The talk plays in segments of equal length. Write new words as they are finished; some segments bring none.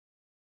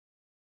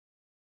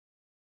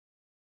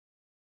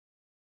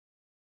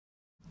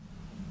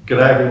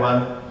G'day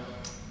everyone,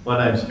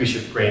 my name's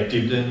Bishop Grant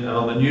Dibden and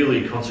I'm the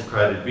newly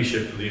consecrated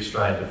Bishop for the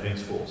Australian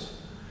Defence Force.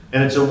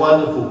 And it's a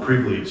wonderful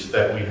privilege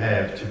that we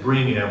have to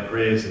bring our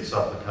prayers and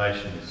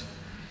supplications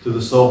to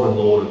the Sovereign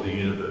Lord of the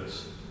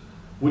universe.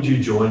 Would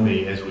you join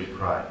me as we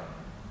pray?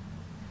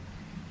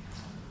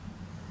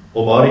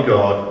 Almighty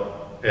God,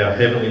 our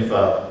Heavenly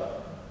Father,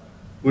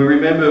 we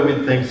remember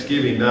with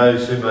thanksgiving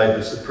those who made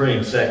the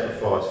supreme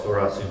sacrifice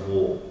for us in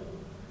war.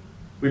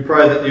 We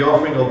pray that the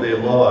offering of their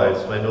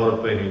lives may not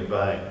have been in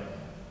vain.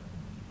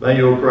 May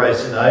your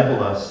grace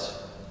enable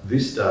us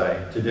this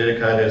day to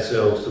dedicate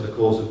ourselves to the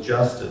cause of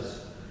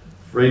justice,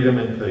 freedom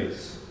and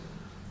peace,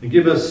 and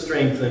give us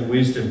strength and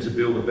wisdom to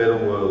build a better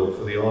world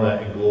for the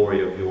honour and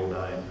glory of your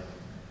name.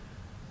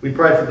 We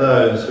pray for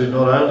those who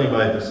not only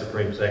made the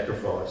supreme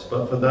sacrifice,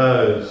 but for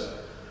those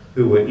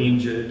who were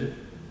injured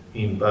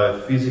in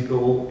both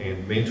physical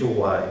and mental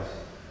ways.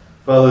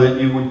 Father,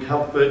 that you would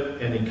comfort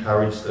and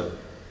encourage them,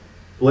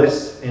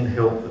 bless and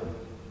help them.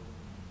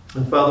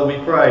 And Father, we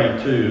pray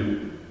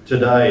too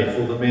today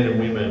for the men and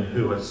women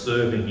who are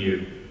serving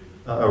you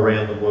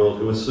around the world,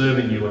 who are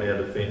serving you in our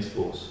Defence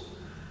Force.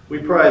 We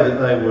pray that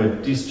they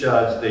would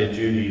discharge their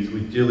duties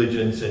with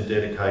diligence and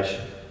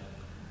dedication,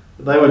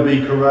 that they would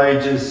be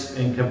courageous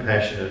and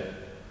compassionate,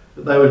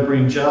 that they would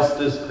bring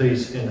justice,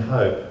 peace and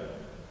hope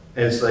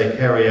as they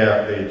carry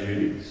out their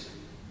duties.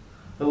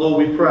 And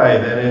Lord, we pray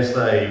that as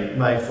they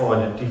may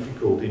find it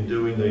difficult in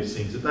doing these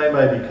things, that they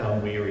may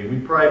become weary. We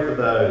pray for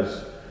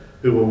those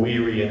who are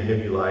weary and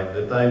heavy laden,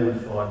 that they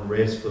would find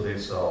rest for their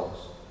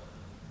souls,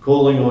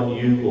 calling on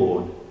you,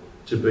 Lord,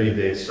 to be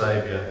their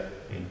Saviour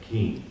and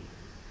King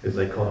as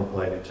they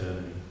contemplate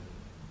eternity.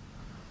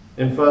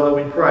 And Father,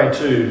 we pray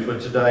too for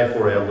today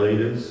for our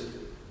leaders,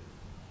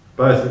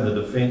 both in the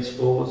Defence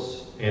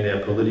Force and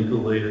our political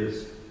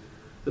leaders,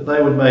 that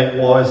they would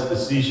make wise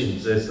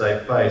decisions as they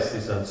face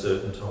this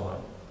uncertain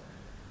time.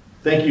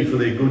 Thank you for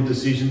their good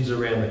decisions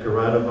around the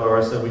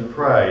coronavirus, and we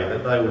pray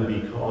that they would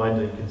be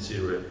kind and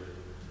considerate,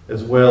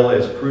 as well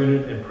as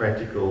prudent and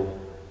practical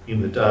in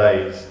the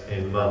days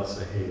and months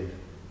ahead.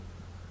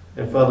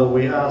 And Father,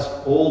 we ask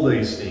all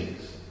these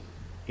things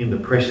in the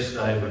precious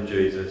name of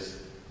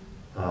Jesus.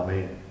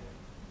 Amen.